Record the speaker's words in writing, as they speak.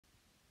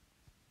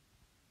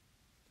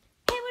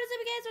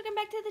guys, welcome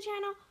back to the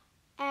channel,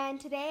 and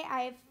today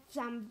I have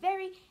some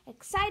very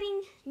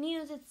exciting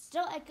news. It's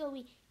still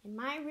echoey in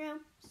my room,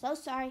 so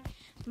sorry,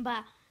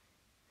 but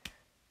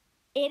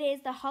it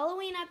is the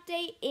Halloween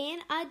update in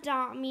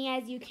Adopt Me.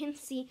 As you can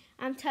see,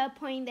 I'm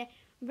teleporting there.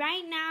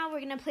 Right now, we're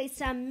going to play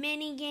some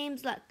mini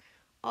games. Look,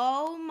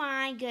 oh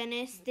my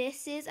goodness,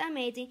 this is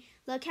amazing.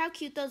 Look how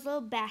cute those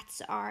little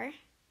bats are.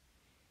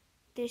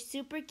 They're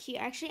super cute.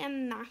 Actually,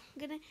 I'm not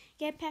going to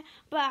get pet,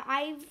 but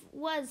I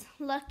was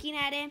looking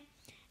at it,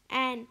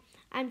 and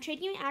I'm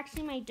trading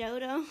actually my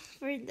dodo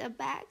for the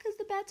bat because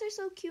the bats are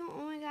so cute.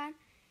 Oh my god.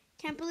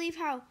 Can't believe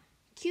how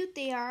cute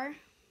they are.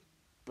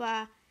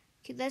 But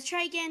okay, let's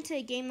try again into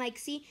a game. Like,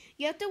 see,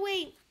 you have to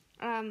wait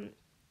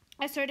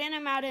a certain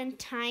amount of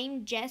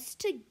time just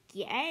to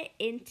get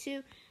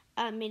into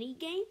a mini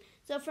game.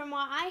 So from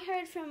what I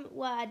heard from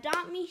what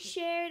Adopt Me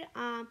shared,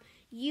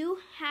 you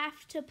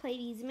have to play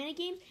these mini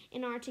games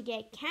in order to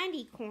get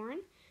candy corn.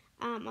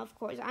 Of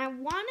course, I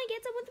want to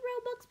get some with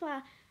Roblox,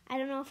 but I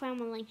don't know if I'm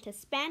willing to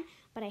spend.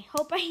 But I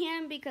hope I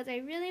am because I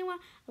really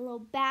want a little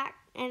bat,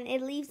 and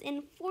it leaves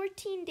in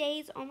 14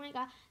 days. Oh my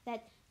god,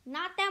 that's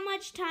not that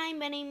much time,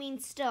 but I mean,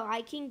 still,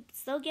 I can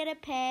still get a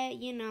pet.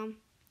 You know,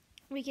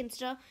 we can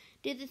still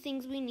do the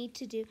things we need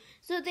to do.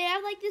 So they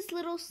have like this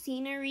little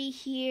scenery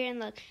here, and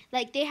look,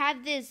 like they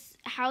have this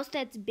house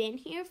that's been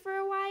here for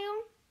a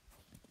while.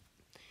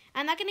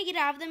 I'm not gonna get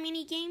out of the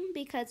mini game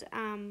because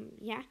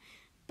yeah,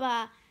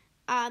 but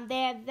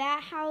they have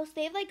that house.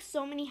 They have like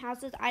so many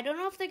houses. I don't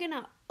know if they're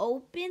gonna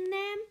open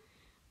them.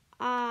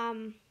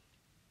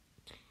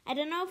 I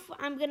don't know if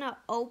I'm gonna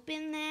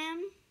open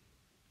them.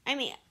 I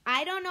mean,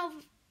 I don't know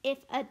if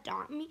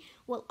Adopt Me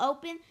will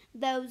open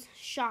those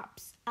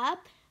shops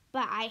up,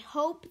 but I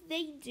hope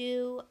they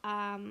do,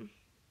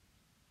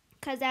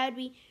 because that would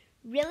be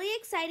really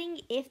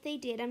exciting if they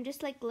did. I'm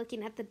just like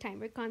looking at the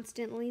timer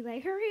constantly,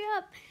 like, hurry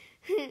up,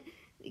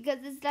 because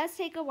this does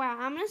take a while.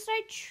 I'm going to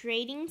start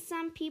trading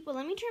some people.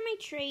 Let me turn my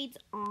trades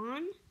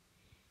on,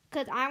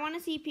 because I want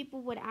to see if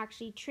people would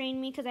actually trade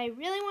me, because I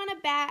really want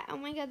a bat. Oh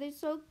my god, they're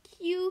so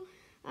cute.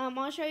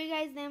 I'll show you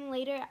guys them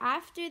later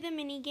after the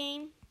mini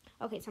game.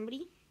 Okay,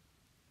 somebody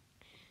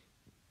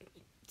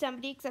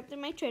accepted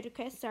my trade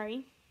request.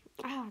 Sorry.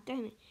 Ah, oh,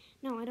 damn it.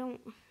 No, I don't.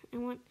 I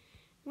want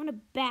a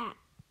bat.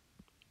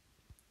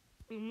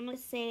 I'm gonna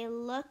say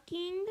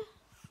looking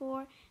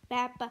for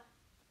bat, but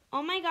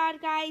oh my god,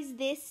 guys,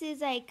 this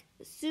is like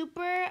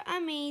super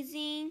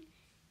amazing.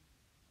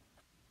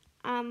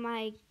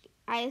 Like,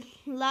 I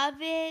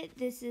love it.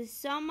 This is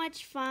so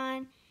much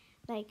fun.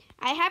 Like,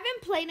 I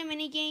haven't played a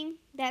mini game.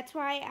 That's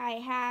why I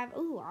have.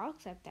 Ooh, I'll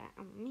accept that.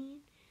 Oh man.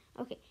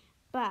 Okay,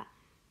 but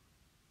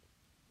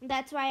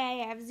that's why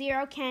I have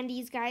 0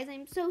 candies, guys.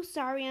 I'm so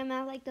sorry. I'm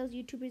not like those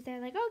YouTubers that are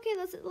like, okay,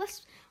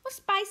 let's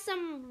buy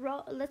some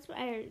let's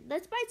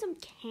buy some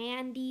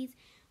candies.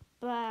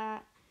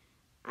 But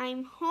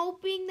I'm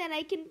hoping that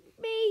I can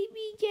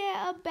maybe get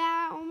a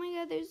bat. Oh my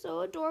god, they're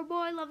so adorable.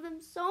 I love them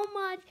so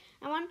much.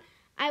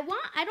 I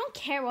don't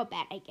care what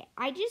bat I get.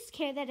 I just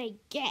care that I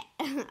get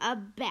a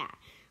bat.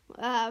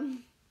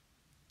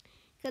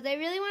 Because I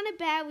really want a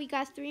bat. We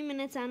got 3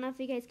 minutes. I don't know if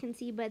you guys can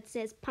see, but it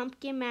says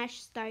pumpkin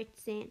mash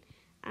starts in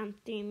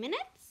 3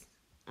 minutes.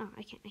 Oh,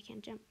 I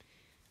can't jump.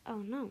 Oh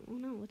no,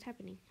 what's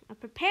happening? A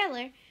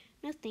propeller?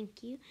 No,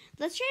 thank you.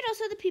 Let's trade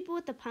also the people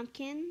with the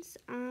pumpkins.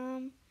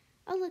 Oh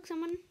look,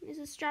 someone is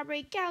a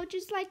strawberry cow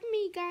just like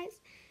me,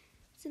 guys.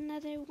 It's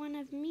another one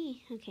of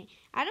me. Okay,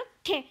 I don't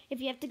care if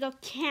you have to go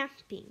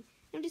camping.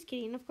 I'm just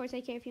kidding. Of course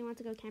I care if you want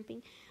to go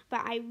camping,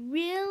 but I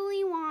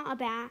really want a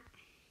bat.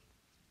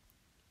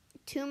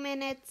 2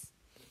 minutes.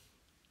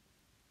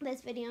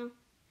 This video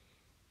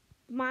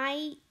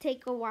might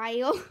take a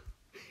while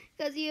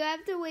because you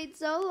have to wait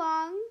so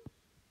long.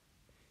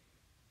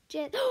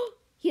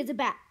 He has a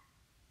bat.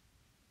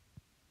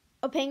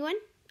 A penguin?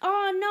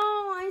 Oh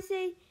no, I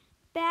say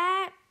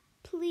bat,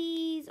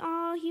 please.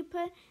 Oh, he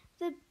put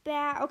the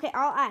bat. Okay,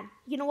 I'll add.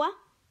 You know what?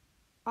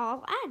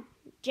 I'll add.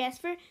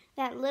 Just for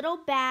that little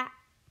bat,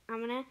 I'm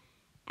going to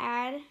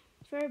add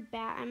for a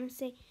bat. I'm going to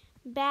say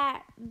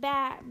bat.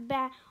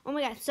 Oh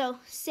my god. So,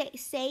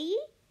 Saya?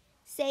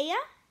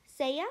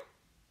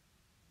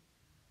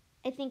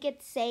 I think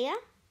it's Saya.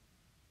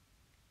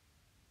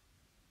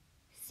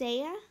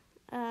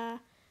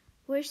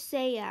 Where's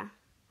Saya?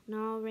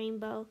 No,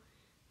 Rainbow.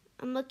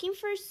 I'm looking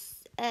for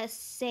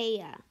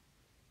Saya.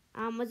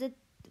 Was it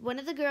one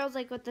of the girls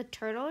like with the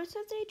turtle or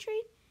something I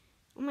trade?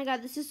 Oh my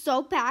god, this is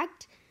so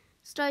packed.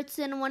 Starts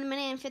in 1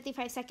 minute and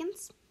 55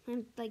 seconds.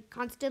 I'm like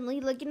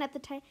constantly looking at the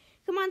time.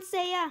 Come on,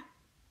 Saya.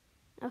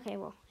 Okay,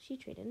 well, she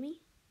traded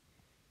me.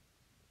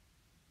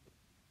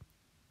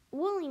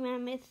 Woolly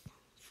mammoth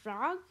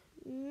frog?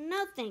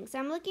 No thanks.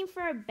 I'm looking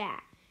for a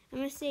bat. I'm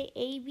going to say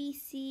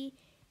ABC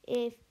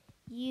if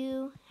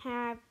you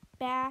have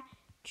bat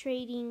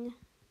trading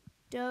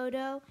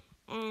dodo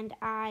and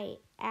I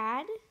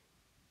add.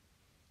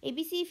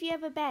 ABC if you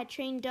have a bat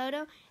trading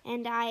dodo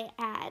and I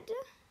add.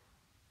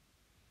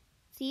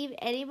 See if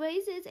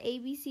anybody says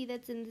ABC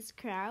that's in this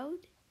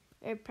crowd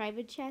or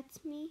private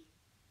chats me.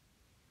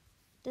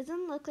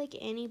 Doesn't look like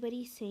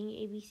anybody saying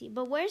ABC.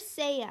 But where's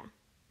Saya?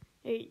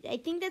 I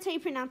think that's how you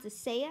pronounce it,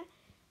 Saya.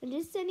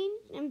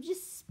 I'm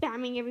just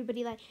spamming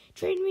everybody like,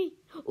 train me.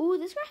 Ooh,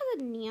 this girl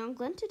has a neon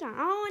glinted on.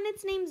 Oh, and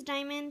its name's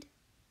Diamond.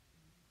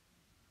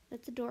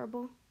 That's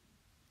adorable.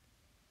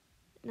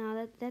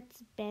 No,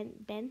 that's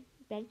Benky.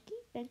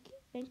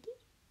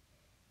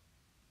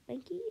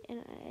 And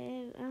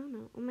I don't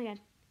know. Oh my god.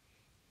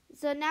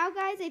 So now,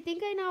 guys, I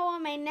think I know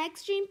what my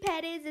next dream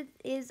pet is. It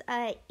is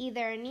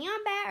either a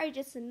neon bat or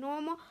just a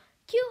normal,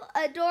 cute,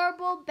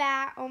 adorable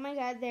bat. Oh my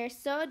god, they're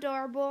so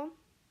adorable.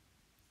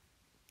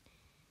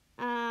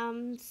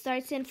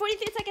 Starts in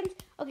 43 seconds.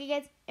 Okay,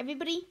 guys,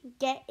 everybody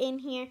get in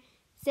here.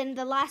 Send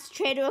the last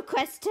trade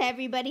request to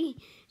everybody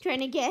trying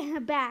to get a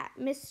bat.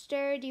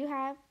 Mister, do you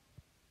have?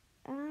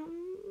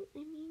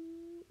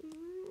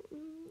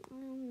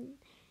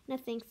 No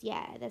thanks.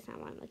 Yeah, that's not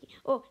what I'm looking.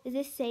 Oh, is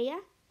this Saya?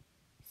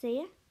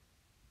 Saya?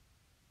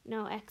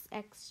 No,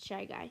 XX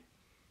Shy Guy.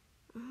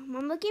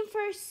 I'm looking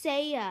for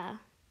Saya. I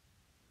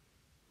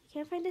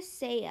can't find a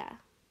Saya.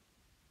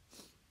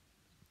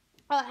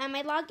 Oh, and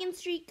my login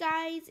streak,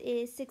 guys,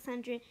 is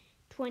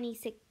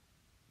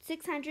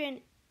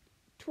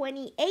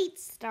 628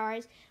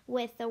 stars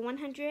with the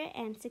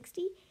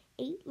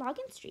 168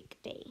 login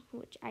streak day,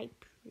 which I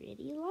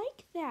pretty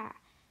like that.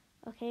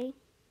 Okay.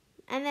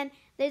 And then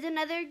there's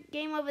another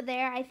game over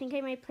there. I think I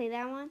might play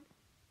that one.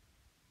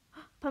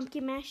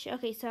 Pumpkin Mash.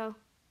 Okay, so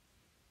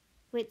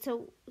wait,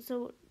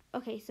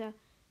 okay, so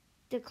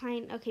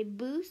decline. Okay,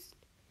 boost.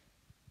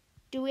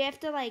 Do we have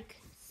to like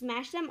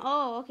smash them?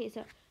 Oh, okay,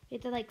 so we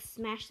have to like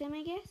smash them,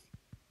 I guess.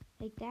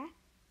 Like that.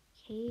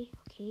 Okay.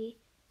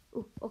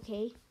 Ooh,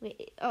 okay.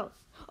 Wait.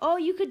 Oh,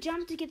 you could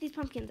jump to get these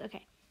pumpkins.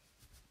 Okay.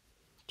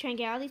 Try and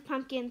get all these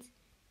pumpkins.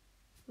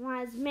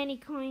 Want as many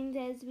coins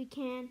as we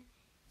can.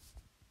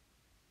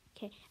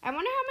 Okay. I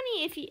wonder how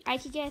many I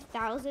could get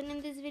 1,000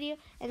 in this video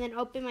and then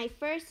open my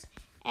first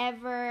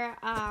ever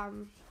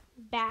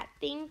bat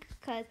thing.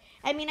 Cause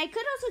I mean I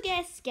could also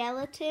get a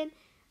skeleton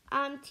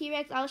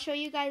T-Rex. I'll show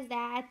you guys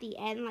that at the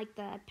end, like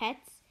the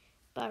pets.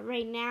 But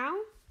right now,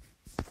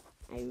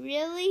 I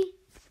really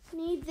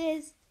need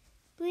this.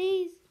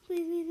 Please.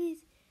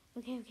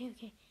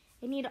 Okay.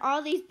 I need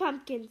all these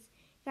pumpkins.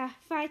 Got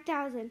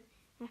 5,000.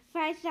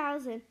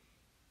 5,000.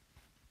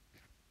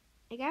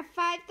 I got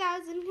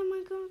 5,000. Come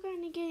on. I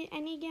need to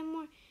get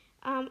more.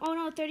 Oh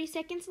no, 30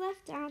 seconds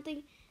left. I don't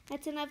think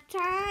that's enough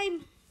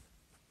time.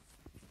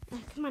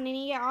 Come on, I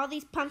need to get all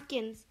these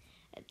pumpkins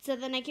so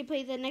then I can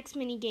play the next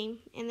mini game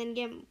and then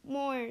get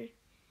more.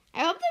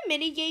 I hope the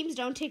mini games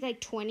don't take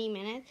like 20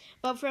 minutes,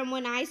 but from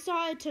when I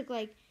saw it took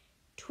like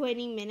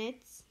 20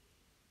 minutes.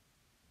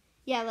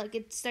 Yeah, look,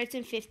 it starts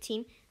in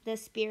 15, the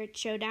Spirit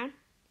Showdown.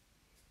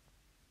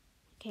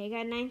 Okay, I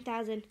got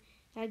 9,000.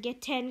 Gotta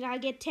get 10,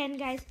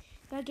 guys.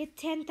 Gotta get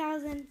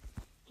 10,000.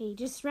 Hey,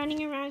 just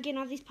running around getting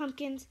all these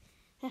pumpkins.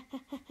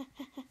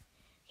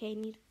 Okay, I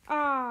need...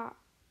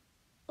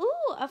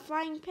 Ooh, a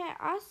flying pet.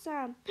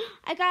 Awesome.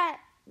 I got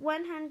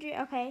 100.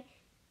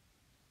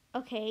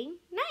 Okay,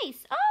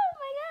 nice. Oh,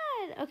 my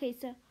God. Okay,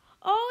 so...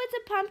 Oh, it's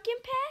a pumpkin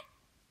pet?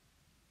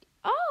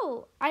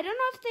 Oh, I don't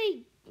know if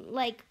they,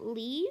 like,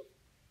 leave.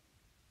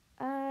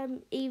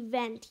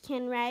 Event.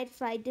 Can ride,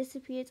 fly,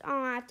 disappears.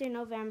 Oh, after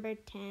November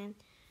 10th.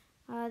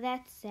 Oh,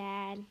 that's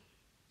sad.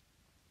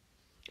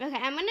 Okay,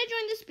 I'm gonna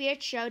join the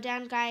Spirit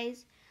Showdown,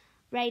 guys,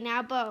 right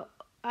now. But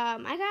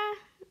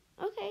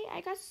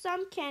I got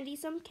some candy.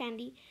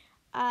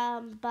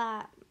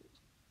 But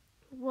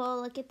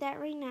we'll look at that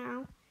right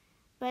now.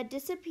 But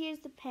disappears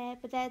the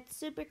pet, but that's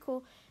super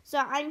cool. So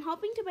I'm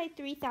hoping to buy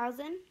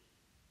 3,000.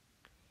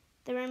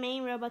 The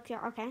remaining Robux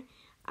are okay.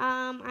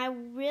 I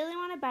really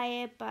want to buy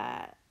it,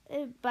 but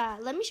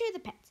let me show you the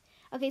pets.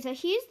 Okay, so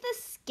here's the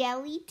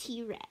Skelly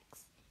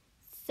T-Rex.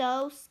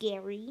 So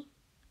scary.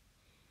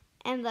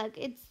 And look,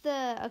 it's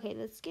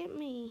let's get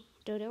me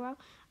Dodo out.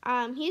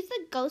 Here's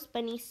the Ghost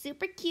Bunny,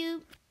 super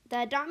cute.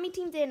 The Adopt Me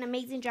team did an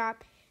amazing job.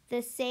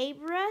 The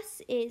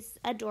Sabrus is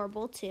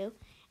adorable too.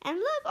 And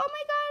look, oh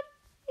my god,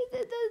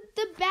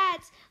 the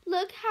bats.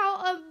 Look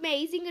how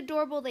amazing,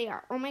 adorable they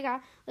are. Oh my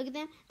god, look at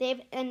them. They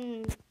have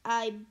an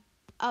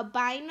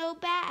albino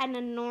bat and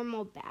a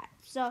normal bat.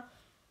 So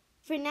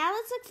for now,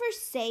 let's look for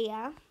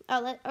Saya.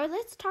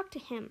 Let's talk to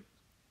him.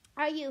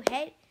 Are you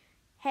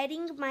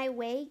heading my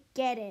way?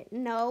 Get it?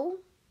 No,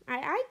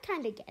 I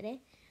kind of get it.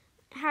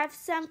 Have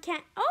some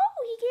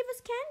Oh, he gave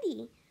us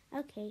candy.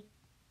 Okay,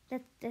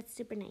 that's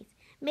super nice.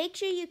 Make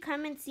sure you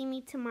come and see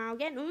me tomorrow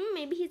again.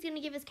 Maybe he's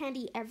gonna give us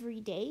candy every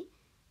day.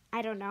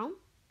 I don't know.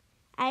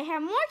 I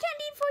have more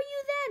candy for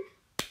you then.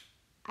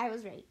 I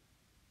was right.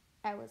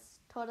 I was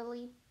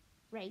totally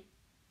right.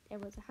 It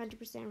was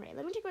 100% right.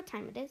 Let me check what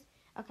time it is.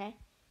 Okay.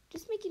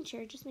 Just making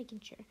sure.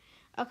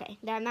 Okay,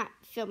 now I'm not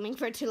filming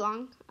for too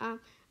long.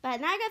 But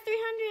now I got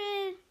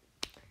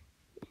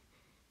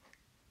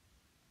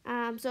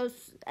 300. So,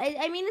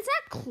 I mean, it's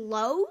not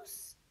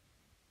close.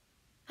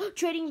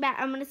 Trading back,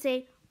 I'm going to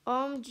say,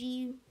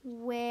 OMG,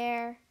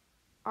 where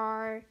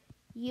are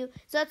you?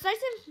 So, it starts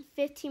in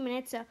 15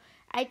 minutes. So,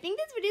 I think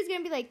this video is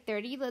going to be like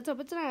 30. Let's hope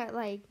it's not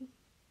like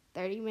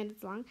 30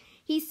 minutes long.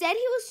 He said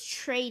he was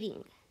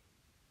trading.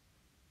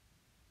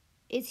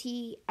 Is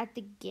he at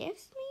the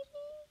gifts,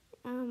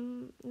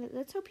 maybe?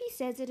 Let's hope he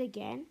says it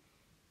again.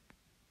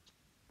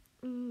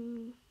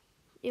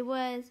 It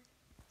was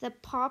the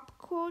pop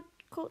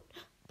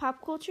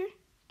culture.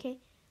 Okay,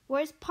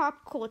 where's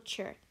pop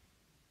culture?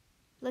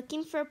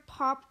 Looking for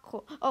pop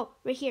culture. Oh,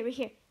 right here.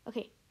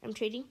 Okay, I'm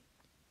trading.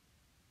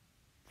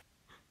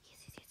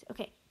 Yes.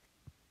 Okay.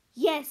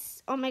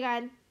 Yes. Oh my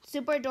God,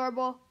 super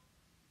adorable.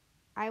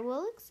 I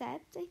will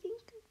accept, I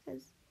think,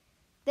 because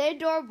they're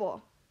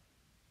adorable.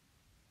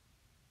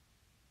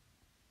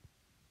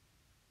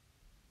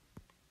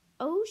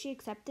 Oh, she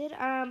accepted.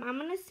 I'm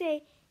gonna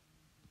say,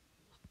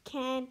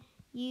 can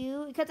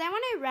you? Because I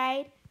want to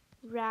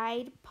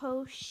ride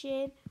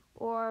potion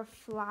or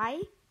fly.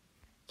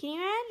 Can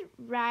you add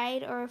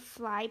ride or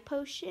fly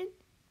potion?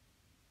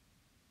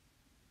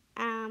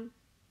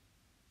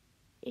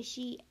 Is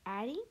she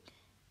adding?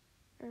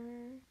 Or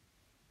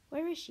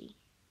where is she?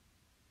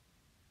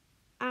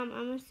 I'm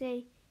gonna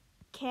say,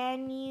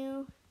 can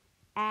you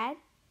add?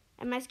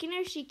 I'm asking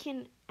her if she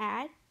can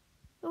add.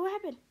 Oh, what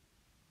happened?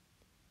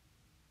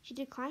 She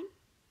declined?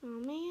 Oh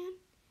man.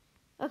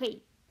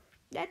 Okay,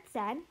 that's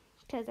sad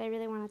because I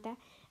really wanted that.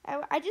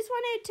 I just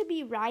wanted it to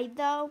be ride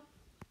though.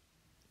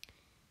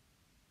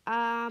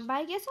 But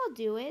I guess I'll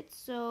do it.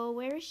 So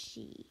where is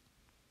she?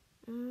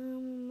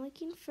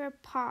 Looking for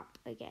Pop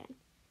again.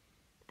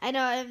 I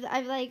know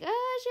I've like,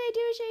 oh, should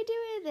I do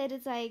it? Then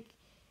it's like,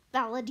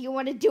 Bella, do you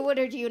want to do it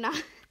or do you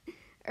not?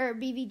 Or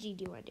BBG,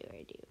 do you want to do it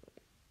or do you?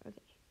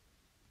 Okay.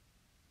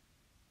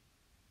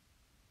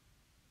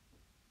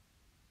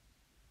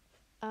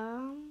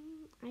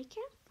 I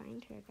can't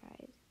find her,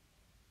 guys.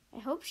 I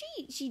hope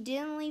she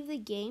didn't leave the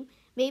game.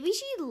 Maybe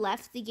she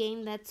left the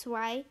game. That's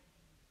why.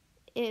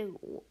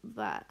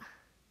 But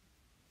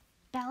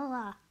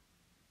Bella.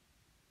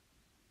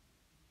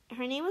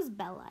 Her name was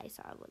Bella. I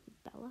saw it was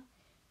Bella.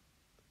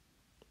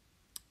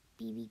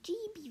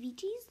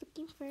 BBG's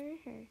looking for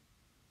her.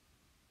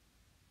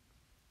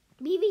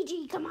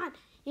 BBG, come on.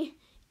 You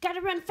gotta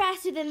run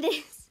faster than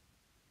this.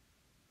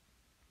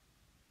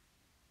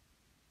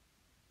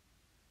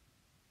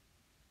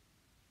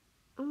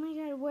 Oh my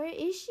God, where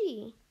is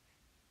she?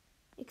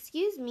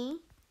 Excuse me.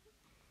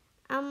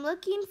 I'm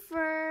looking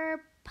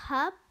for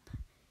Pop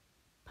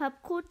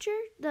Culture,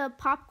 the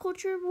Pop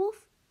Culture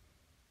Wolf.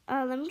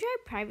 Let me try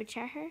private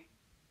chat her.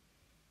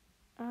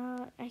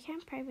 I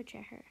can't private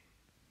chat her.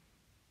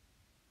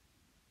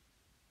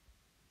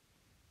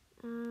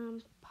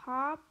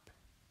 Pop.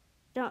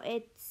 No,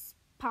 it's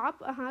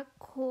Pop.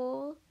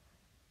 Cool.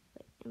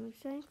 Wait, I'm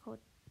saying cool.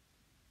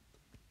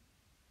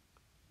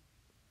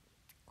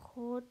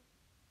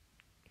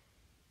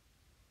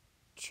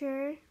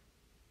 Culture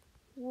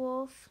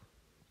Wolf.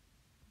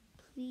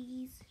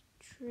 Please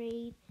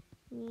trade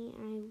me.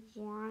 I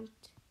want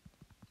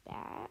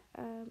that.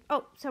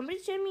 Oh,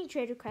 somebody's sending me a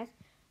trade request.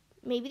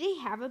 Maybe they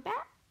have a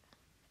bat.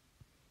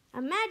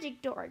 A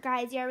magic door,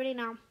 guys. You already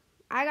know.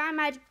 I got a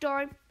magic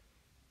door.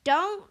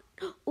 Don't.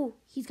 Oh,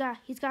 he's got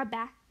a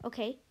bat.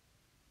 Okay.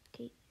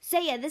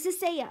 Seiya, this is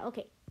Seiya.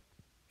 Okay,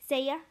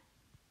 Seiya.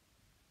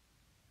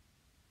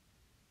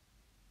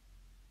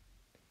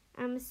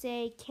 I'm gonna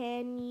say,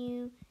 can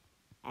you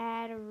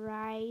add a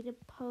ride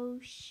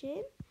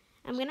potion?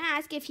 I'm gonna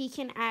ask if he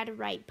can add a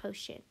ride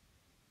potion.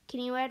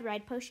 Can you add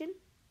ride potion?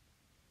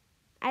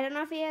 I don't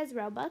know if he has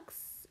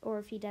Robux or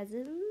if he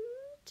doesn't.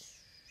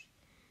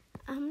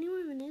 How many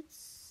more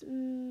minutes?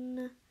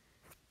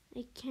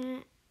 I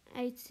can't.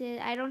 I said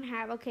I don't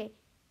have. Okay.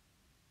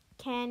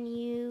 Can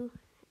you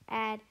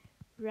add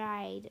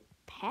ride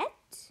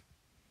pet?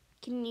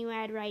 Can you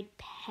add ride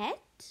pet?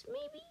 Maybe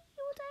you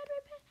want to add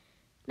ride pet?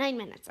 9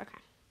 minutes.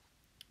 Okay.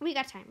 We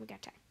got time.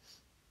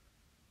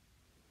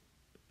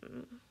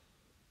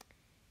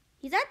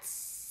 He's not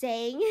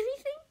saying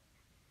anything.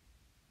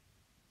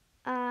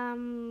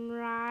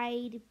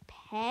 Ride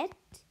pet.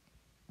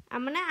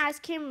 I'm gonna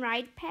ask him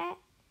ride pet.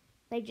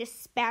 Like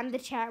just spam the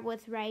chat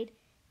with ride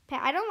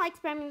pet. I don't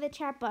like spamming the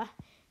chat, but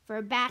for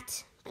a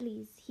bat,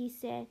 please. He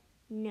said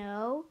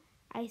no.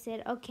 I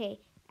said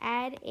okay.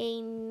 Add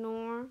a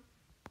normal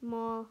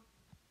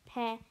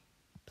pet,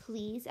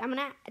 please. I'm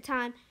gonna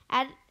tell him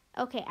add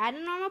a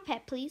normal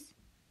pet, please.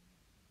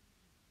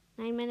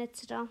 9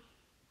 minutes still.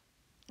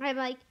 I'm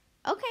like,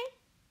 okay.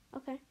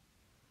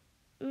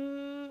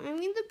 I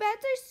mean, the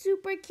beds are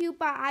super cute,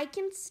 but I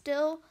can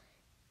still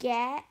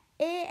get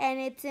it, and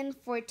it's in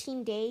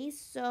 14 days,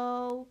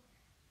 so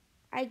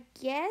I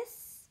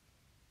guess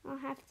I'll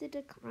have to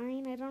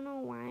decline. I don't know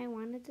why I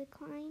want to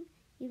decline,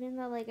 even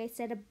though, like I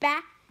said, a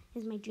bat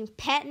is my dream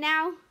pet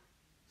now.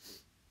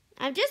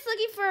 I'm just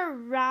looking for a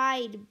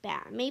ride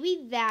bat.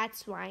 Maybe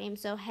that's why I'm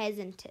so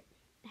hesitant.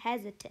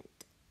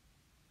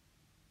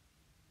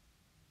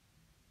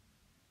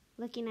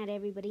 Looking at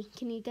everybody.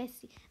 Can you guys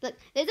see? Look,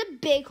 there's a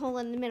big hole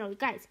in the middle.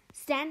 Guys,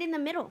 stand in the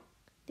middle.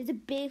 There's a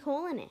big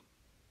hole in it.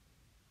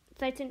 It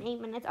starts in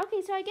 8 minutes.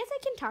 Okay, so I guess I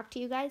can talk to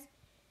you guys.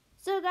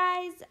 So,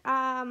 guys,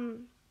 now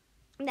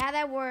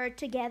that we're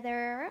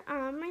together,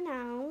 right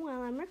now,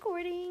 while I'm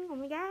recording, oh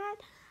my God,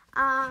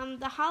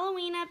 The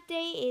Halloween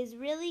update is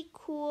really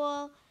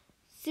cool,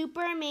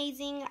 super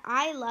amazing.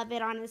 I love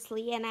it,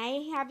 honestly, and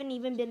I haven't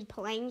even been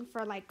playing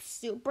for like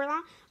super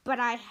long, but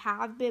I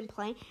have been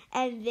playing,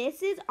 and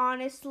this is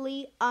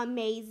honestly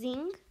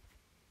amazing.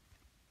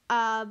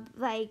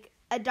 Like,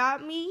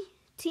 Adopt Me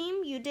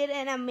team, you did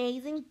an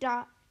amazing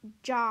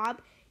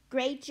job.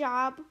 Great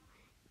job.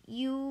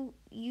 You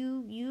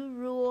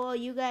rule.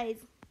 You guys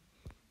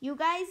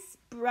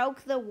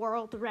broke the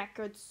world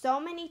record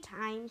so many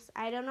times.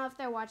 I don't know if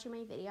they're watching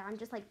my video. I'm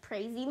just like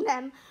praising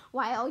them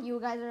while you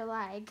guys are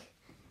like,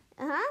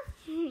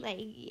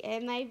 like,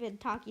 I'm not even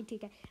talking to you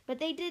guys. But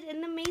they did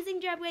an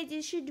amazing job, guys.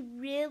 You should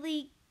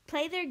really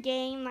play their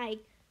game. Like,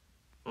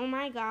 oh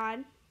my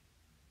god.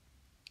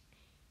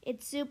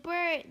 It's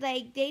super,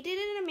 like, they did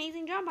an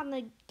amazing job on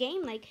the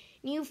game. Like,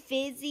 New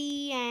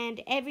Fizzy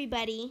and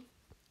everybody.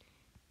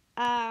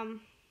 They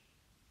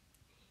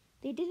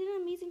did an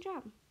amazing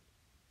job.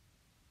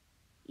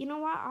 You know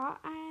what? I'll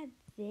add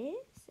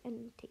this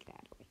and take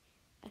that away.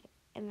 Okay,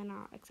 and then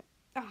I'll accept.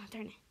 Oh,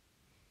 darn it.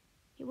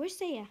 Hey, where's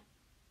Saya?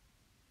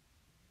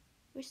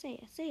 Where's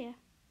Saya? Saya.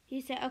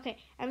 He said, okay,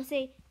 I'm going to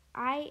say,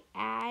 I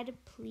add,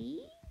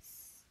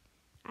 please.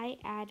 I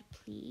add,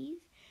 please.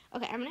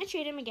 Okay, I'm going to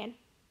trade him again.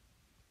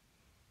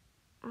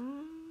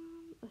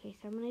 Okay,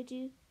 so I'm going to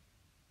do,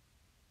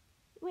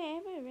 wait, I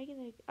have a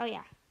regular, oh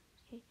yeah.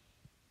 Okay.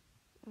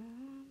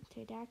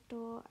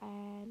 Pterodactyl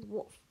and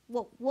wolf.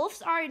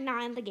 Wolves are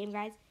not in the game,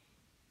 guys.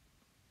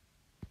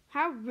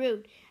 How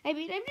rude. I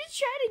mean, I'm just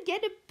trying to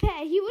get a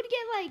pet. He would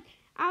get like,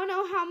 I don't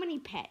know how many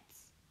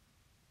pets.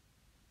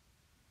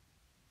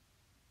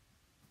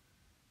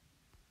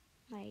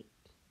 Like,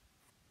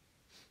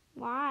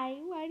 why?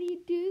 Why do you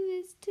do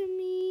this to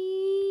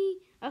me?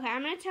 Okay,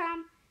 I'm going to tell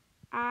him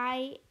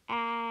I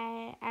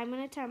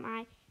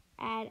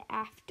add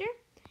after.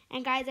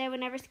 And guys, I would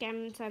never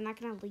scam him, so I'm not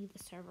going to leave the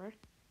server.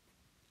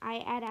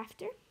 I add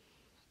after.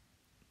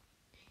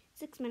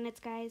 6 minutes,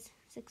 guys.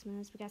 6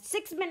 minutes. We got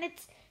 6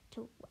 minutes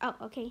to. Oh,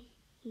 okay.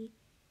 He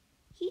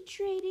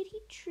traded.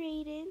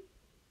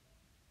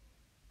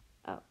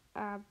 Oh,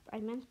 I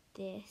meant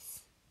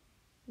this,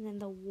 and then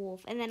the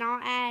wolf, and then I'll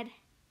add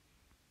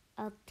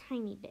a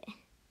tiny bit.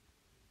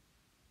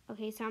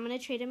 Okay, so I'm gonna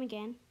trade him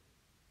again.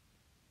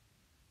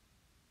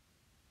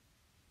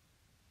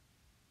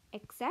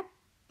 Accept.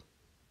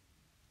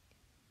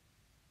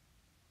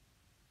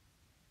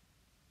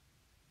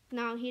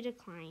 No, he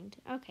declined.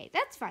 Okay,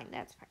 that's fine.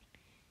 That's fine.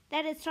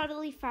 That is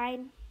totally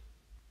fine.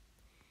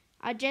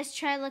 I'll just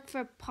try to look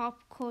for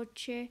pop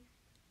culture.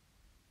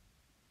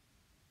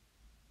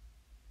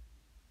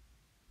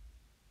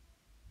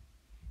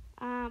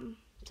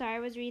 Sorry, I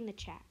was reading the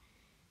chat.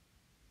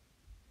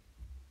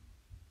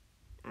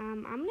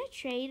 I'm gonna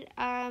trade.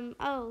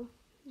 Oh,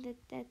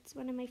 that's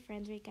one of my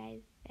friends, right,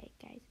 guys? Right,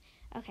 guys.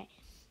 Okay.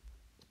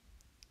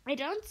 I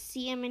don't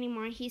see him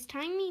anymore. He's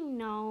telling me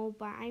no,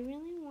 but I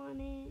really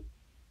want it.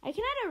 I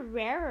can add a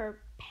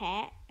rarer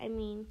pet. I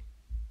mean,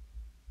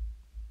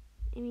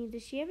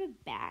 does she have a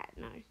bat?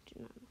 No,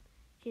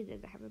 she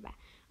doesn't have a bat.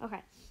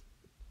 Okay.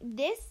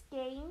 This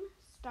game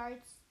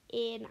starts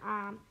in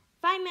 5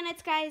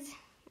 minutes, guys.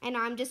 I know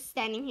I'm just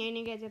standing here and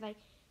you guys are like,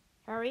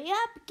 hurry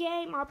up,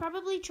 game. I'll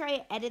probably try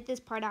to edit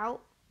this part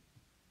out.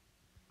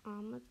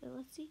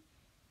 Let's see.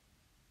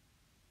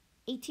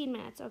 18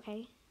 minutes,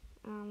 okay.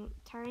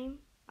 Time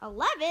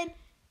 11.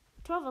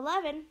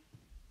 12:11.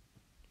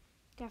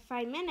 Got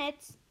 5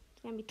 minutes.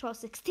 It's gonna be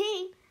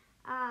 12:16.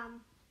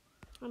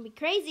 Gonna be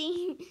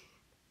crazy.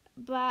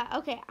 But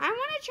okay, I'm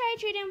gonna try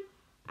to trade him.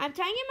 I'm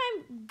telling him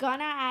I'm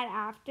gonna add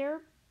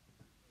after,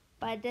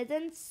 but it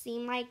doesn't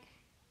seem like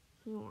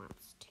he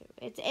wants to.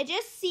 It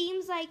just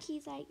seems like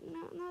he's like,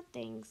 no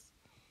thanks.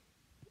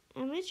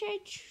 I'm gonna try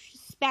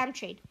spam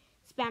trade.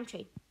 Spam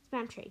trade.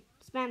 Spam trade.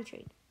 Spam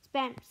trade.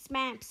 Spam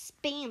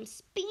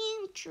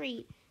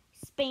trade.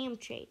 Spam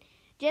trade.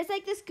 Just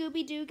like the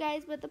Scooby-Doo,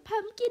 guys, but the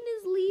pumpkin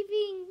is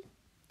leaving.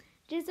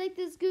 Just like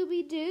the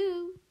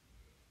Scooby-Doo.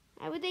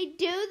 Why would they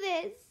do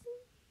this?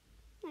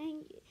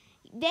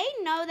 They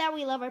know that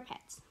we love our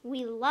pets.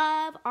 We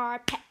love our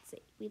pets.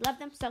 We love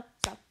them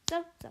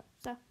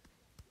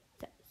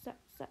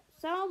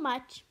so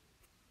much.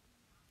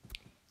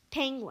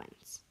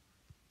 Penguins.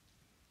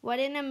 What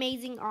an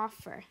amazing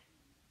offer.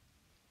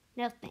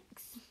 No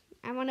thanks.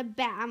 I want a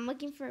bat. I'm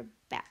looking for a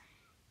bat.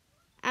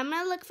 I'm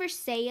going to look for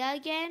Saya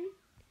again.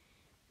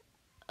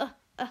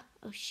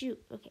 Oh,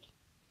 shoot. Okay.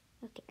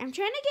 I'm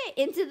trying to get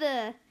into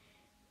the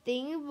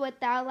thing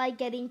without, like,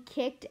 getting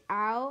kicked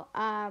out.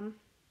 3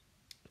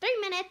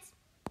 minutes.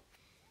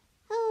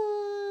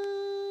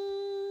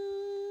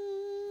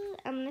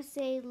 I'm going to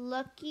say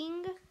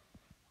looking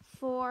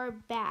for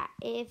bat.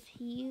 If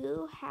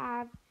you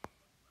have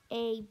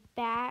a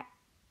bat,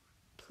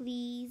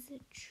 please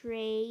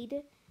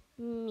trade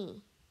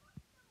me.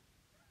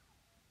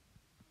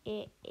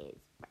 It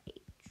is my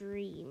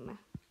dream.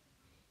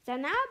 So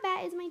now a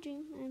bat is my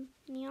dream.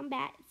 Neon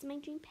bat, it's my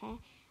dream pet.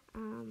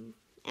 And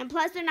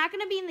plus they're not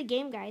gonna be in the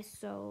game, guys.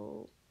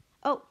 So,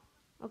 oh,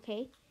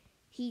 okay.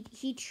 He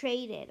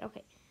traded.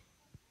 Okay.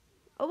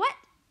 Oh, what?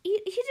 He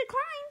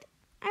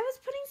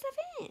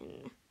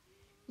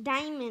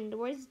Diamond.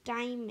 Where's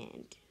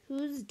Diamond?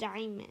 Who's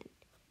Diamond?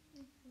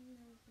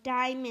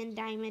 Diamond.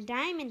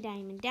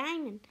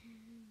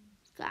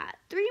 Got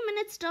 3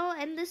 minutes still,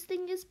 and this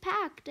thing is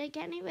packed. I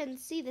can't even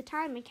see the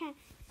time. I can't.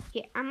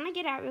 Here, I'm gonna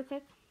get out real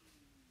quick.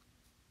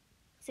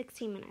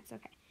 16 minutes.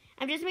 Okay.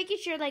 I'm just making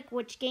sure like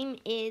which game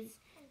is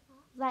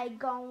like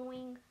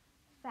going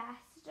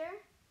faster.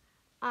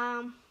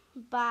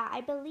 But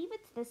I believe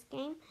it's this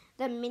game,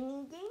 the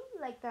mini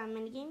game, like the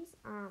mini games.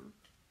 I'm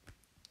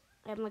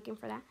looking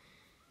for that.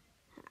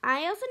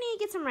 I also need to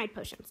get some ride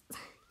potions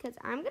because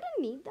I'm gonna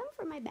need them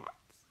for my bats.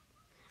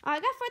 Oh, I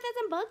got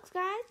 4,000 bucks,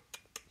 guys.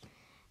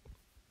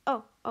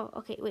 Oh,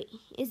 okay. Wait,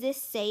 is this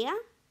Saya?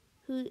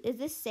 Who is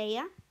this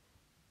Saya?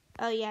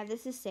 Oh yeah,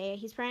 this is Saya.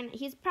 He's probably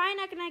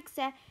not gonna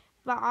accept,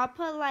 but I'll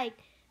put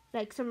like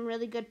some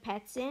really good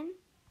pets in.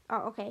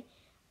 Oh, okay.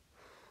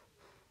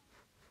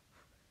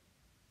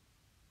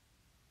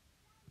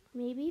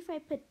 Maybe if I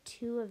put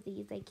 2 of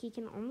these, like he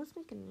can almost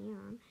make a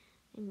neon.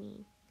 I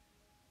mean,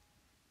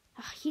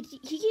 he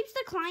keeps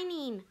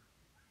declining.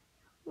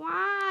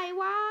 Why?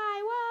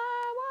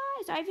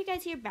 Sorry if you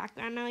guys hear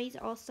background noise.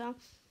 Also,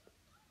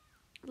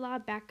 a lot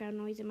of background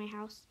noise in my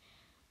house.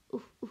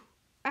 Ooh.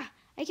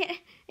 I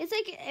can't. It's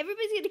like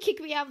everybody's gonna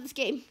kick me out of this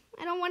game.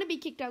 I don't want to be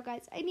kicked out,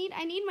 guys. I need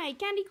my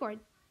candy corn.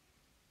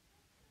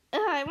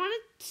 I want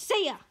to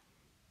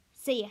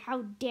Saya,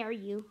 how dare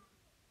you?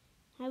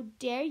 How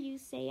dare you,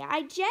 Saya?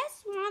 I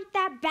just want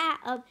that bat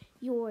of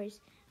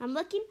yours. I'm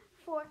looking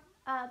for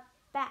a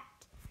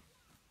bat.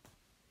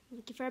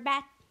 Looking for a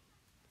bat.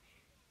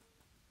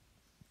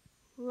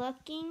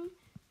 Looking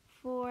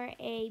for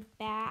a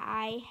bat.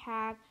 I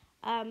have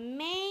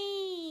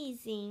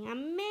amazing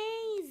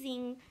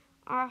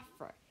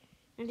offer.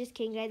 I'm just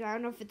kidding, guys. I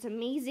don't know if it's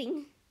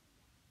amazing.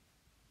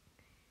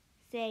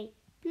 Say,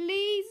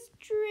 please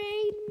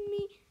trade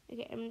me.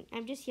 Okay,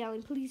 I'm just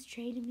yelling, please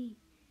trade me.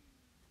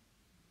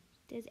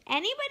 Does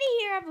anybody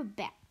here have a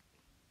bat?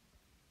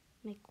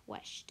 My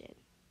question.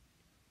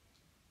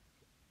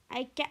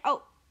 I get.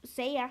 Oh,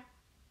 Saya.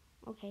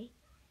 Okay.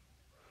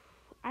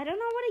 I don't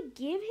know what to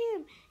give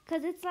him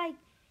because it's like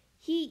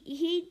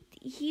he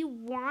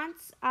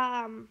wants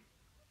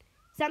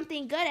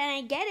something good, and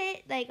I get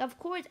it. Like, of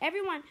course,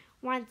 everyone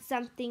wants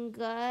something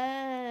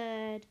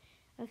good.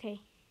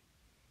 Okay.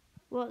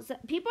 Well, so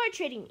people are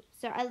trading me,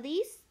 so at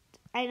least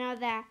I know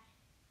that.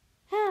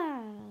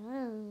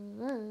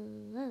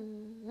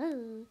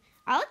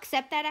 I'll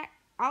accept that.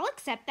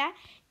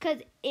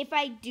 Because if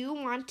I do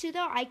want to,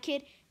 though, I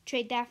could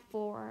trade that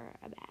for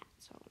a bat.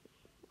 So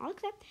I'll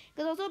accept.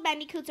 Because also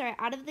bandicoots are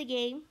out of the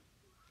game.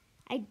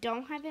 I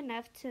don't have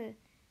enough to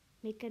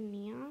make a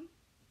neon.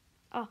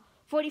 Oh,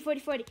 40.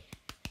 30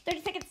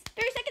 seconds.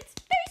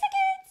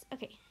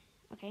 Okay.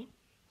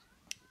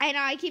 I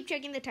know, I keep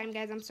checking the time,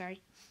 guys. I'm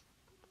sorry.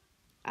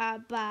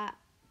 But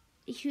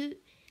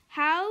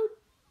how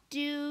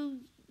do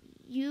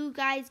you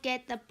guys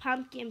get the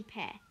pumpkin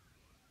pet?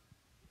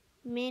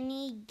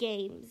 Mini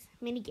games.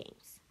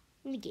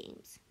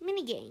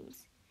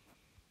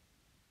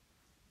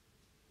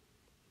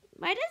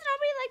 Why does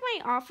nobody like my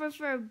offer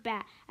for a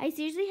bat? I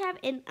seriously have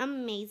an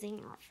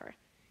amazing offer.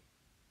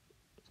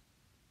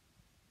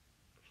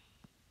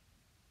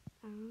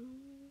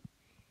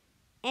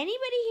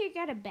 Anybody here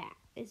got a bat?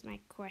 Is my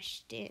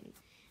question.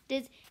 Who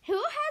has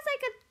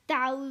like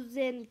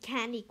 1,000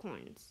 candy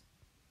corns?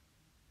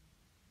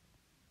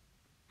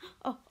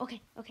 Oh,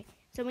 okay.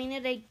 So we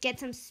need to get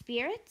some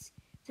spirits.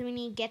 So we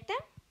need to get them.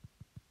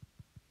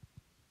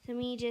 So we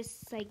need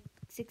just like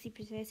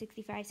 60%,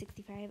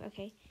 65.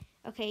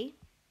 Okay.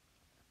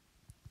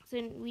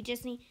 So we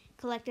just need to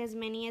collect as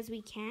many as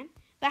we can.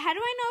 But how do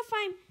I know if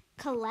I'm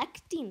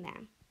collecting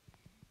them?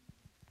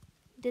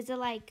 Does it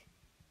like,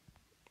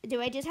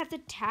 do I just have to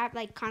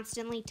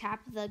constantly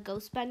tap the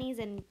ghost bunnies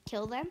and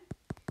kill them?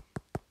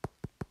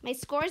 My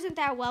score isn't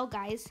that well,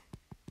 guys.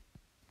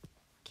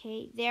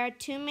 Okay, there are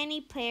too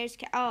many players.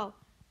 Oh,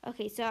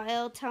 okay, so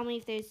it'll tell me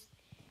if there's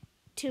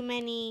too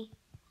many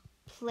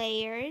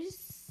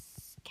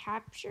players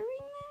capturing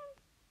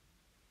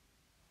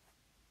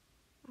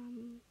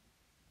them.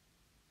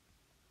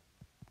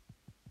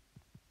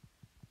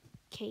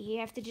 Okay, you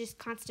have to just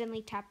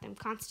constantly tap them.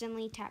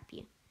 Constantly tap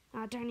you.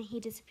 Oh, darn it, he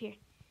disappeared.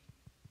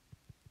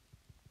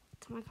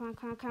 Come on.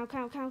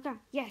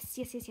 Yes.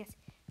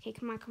 Okay,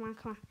 come on.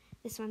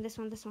 This one has...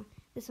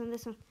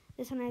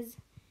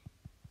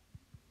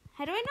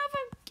 How do I know if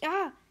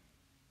I'm...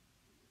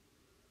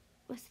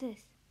 What's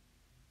this?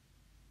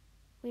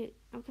 Wait,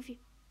 I'm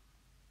confused.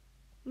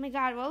 Oh my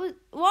god, what was...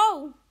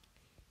 Whoa!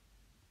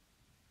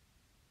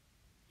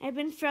 I've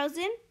been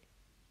frozen?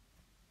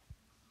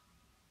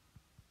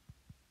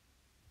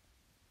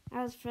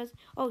 I was frozen.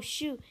 Oh,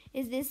 shoot.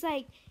 Is this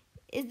like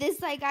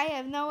I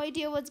have no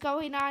idea what's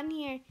going on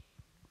here?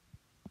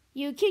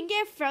 You can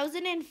get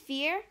frozen in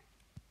fear?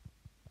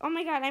 Oh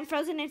my god, I'm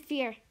frozen in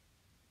fear.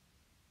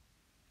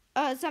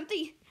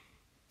 Something's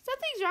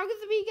wrong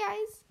with me,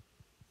 guys.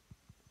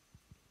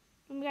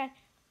 Oh my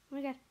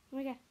god.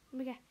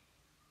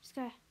 Just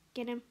gotta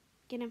get him,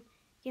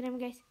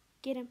 guys.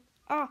 Get him.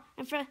 Oh,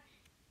 I'm frozen.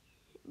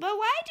 But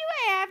why do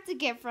I have to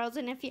get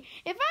frozen if I'm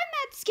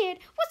not scared?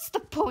 What's the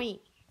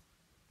point?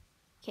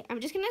 Okay, I'm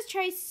just gonna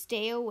try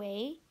stay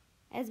away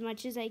as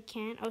much as I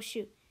can. Oh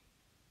shoot.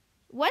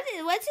 What's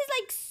his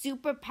like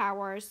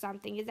superpower or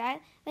something? Is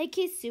that like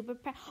his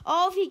superpower?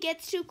 Oh, if he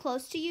gets too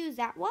close to you, is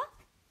that what?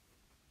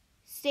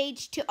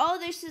 Stage 2. Oh,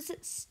 there's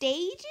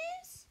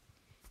stages?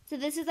 So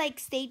this is like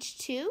stage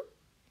 2?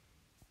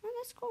 Oh,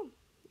 that's cool.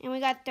 And we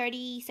got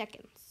 30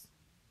 seconds.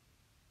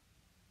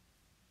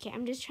 Okay,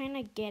 I'm just trying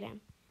to get him.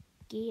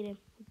 Get him.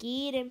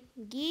 Get him.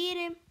 Get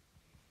him.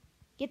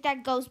 Get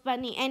that ghost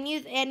bunny. And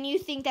you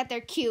think that they're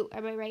cute.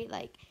 Am I right?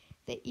 Like,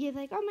 you're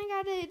like, oh my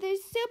god, they're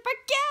super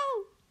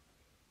cute.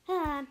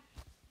 I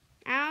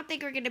don't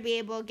think we're going to be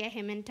able to get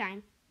him in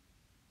time.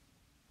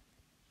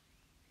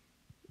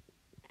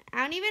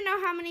 I don't even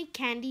know how many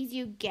candies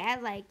you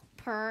get, like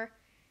per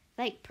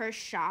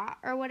shot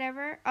or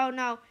whatever. Oh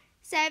no.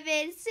 7,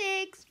 6, 5, 4,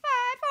 3,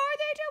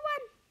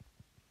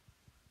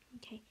 2, 1.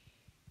 Okay.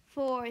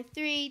 4,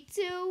 3,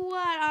 2,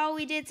 1. Oh,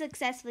 we did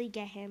successfully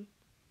get him.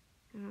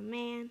 Oh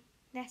man.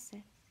 That's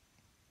it.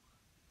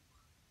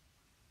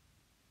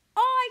 Oh,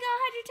 I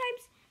got 100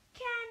 times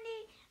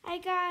candy. I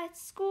got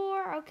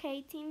score.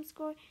 Okay, team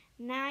score.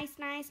 Nice,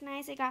 nice,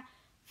 nice. I got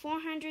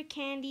 400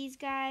 candies,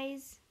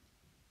 guys.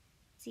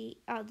 See,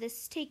 oh,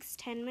 this takes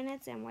 10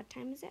 minutes. And what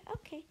time is it?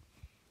 Okay.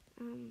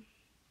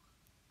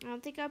 I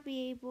don't think I'll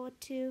be able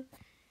to.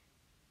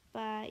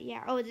 But,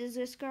 yeah. Oh, does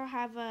this girl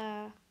have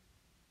a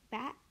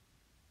bat?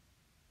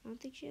 I don't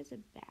think she has a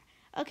bat.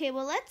 Okay,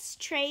 well, let's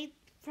trade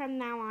from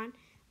now on.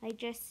 Like,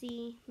 just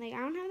see. Like, I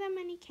don't have that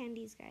many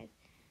candies, guys.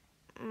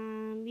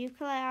 You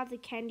collect all the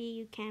candy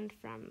you can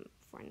for now.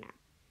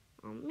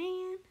 Oh,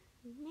 man.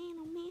 Oh, man.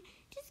 Oh, man.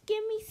 Just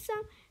give me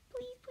some.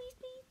 Please, please,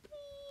 please, please.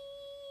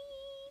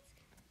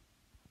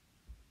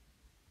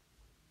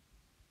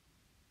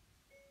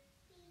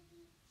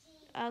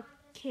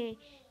 Okay,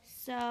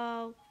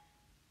 so.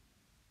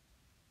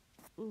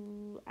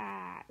 Ooh,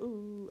 ah,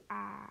 ooh,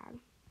 ah.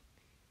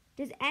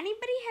 Does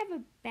anybody have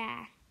a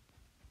bat?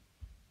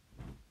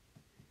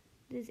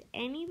 Does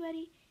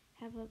anybody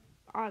have a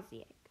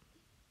Aussie egg?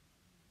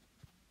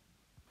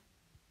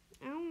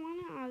 I don't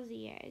want an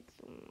Aussie egg,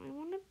 so I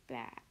want a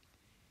bat.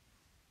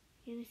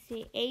 I'm going to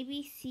say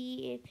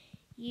ABC if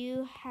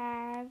you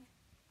have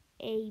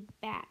a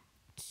bat.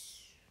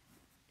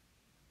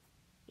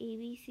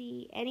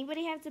 ABC.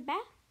 Anybody has a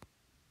bat?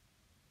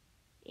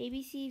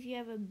 ABC if you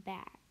have a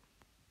bat.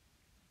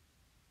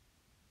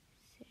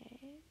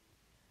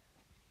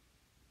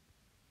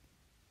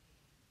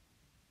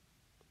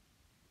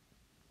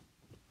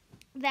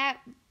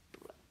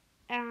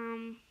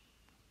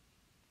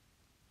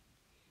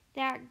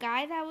 That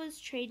guy that was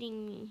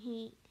trading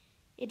me,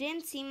 it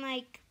didn't seem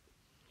like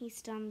he's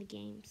still in the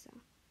game, so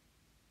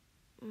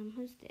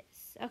who's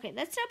this? Okay,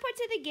 let's teleport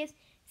to the gifts.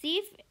 See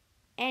if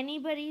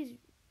anybody's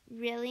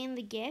really in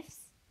the gifts.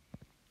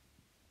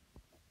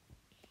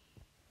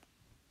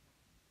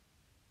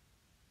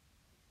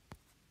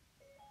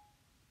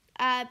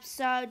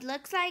 So it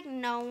looks like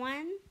no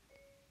one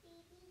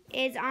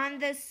is on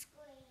this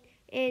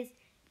is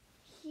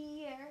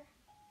here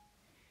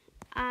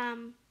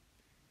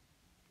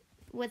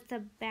with the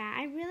bat.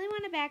 I really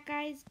want a bat,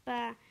 guys,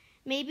 but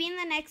maybe in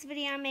the next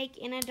video I make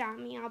in Adopt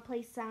Me, I'll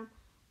play some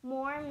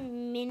more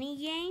mini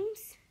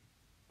games.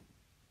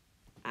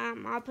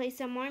 I'll play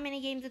some more mini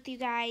games with you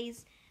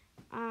guys.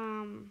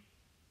 I'll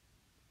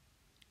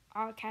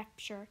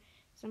capture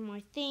some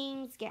more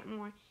things, get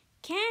more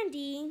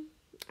candy.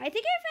 I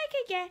think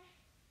if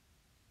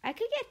I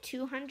could get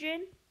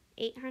 200,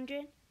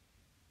 800.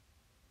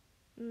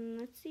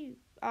 Let's see.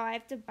 Oh, I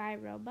have to buy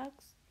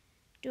Robux.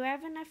 Do I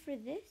have enough for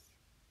this?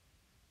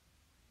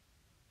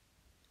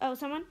 Oh,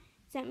 someone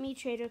sent me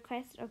trade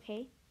request.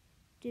 Okay.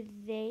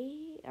 Did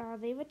they? Oh,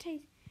 they would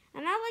take.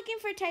 I'm not looking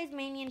for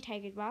Tasmanian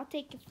tigers, but I'll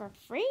take it for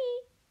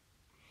free.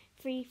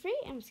 Free.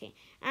 I'm just kidding.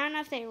 I don't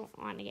know if they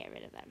want to get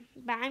rid of them.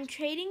 But I'm not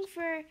trading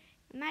for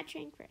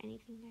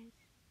anything, guys.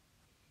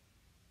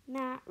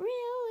 Not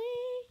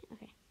really.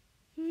 Okay.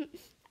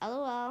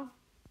 LOL.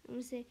 I'm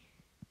going to say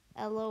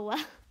LOL.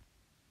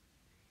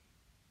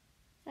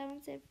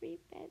 Someone said free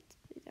pets,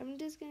 please. I'm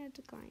just going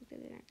to decline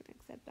because they're not going to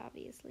accept,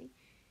 obviously.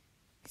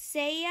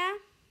 Saya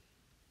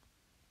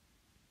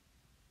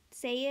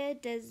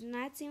does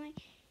not seem like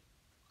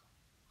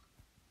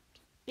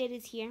it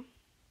is here.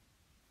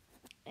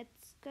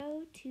 Let's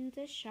go to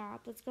the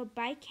shop. Let's go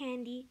buy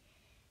candy.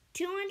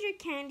 200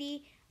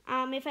 candy.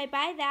 If I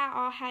buy that,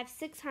 I'll have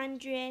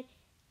 600,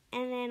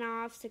 and then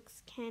I'll have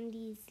 6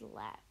 candies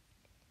left.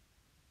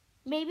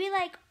 Maybe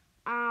like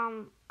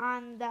on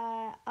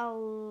the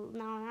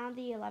not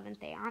the 11th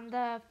day, on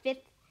the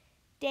 5th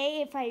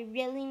day, if I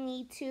really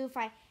need to, if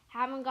I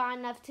haven't got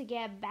enough to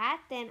get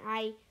back, then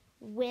I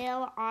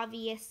will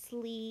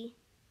obviously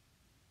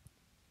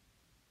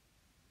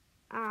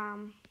I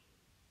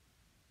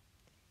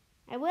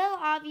will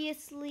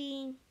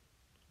obviously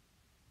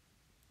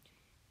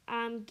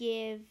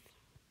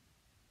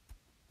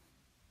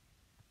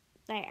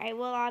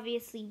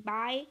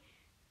buy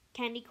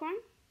candy corn.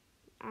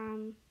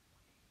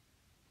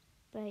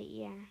 But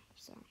yeah,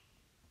 so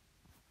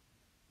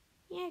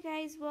yeah,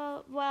 guys.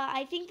 Well,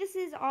 I think this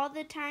is all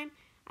the time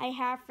I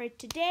have for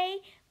today.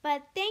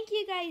 But thank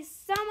you guys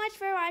so much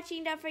for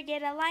watching. Don't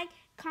forget to like,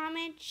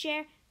 comment,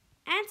 share,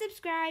 and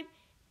subscribe.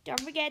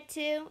 Don't forget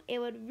to. It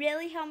would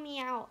really help me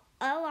out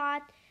a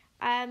lot.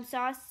 So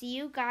I'll see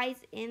you guys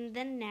in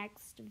the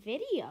next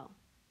video.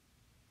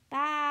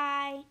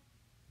 Bye.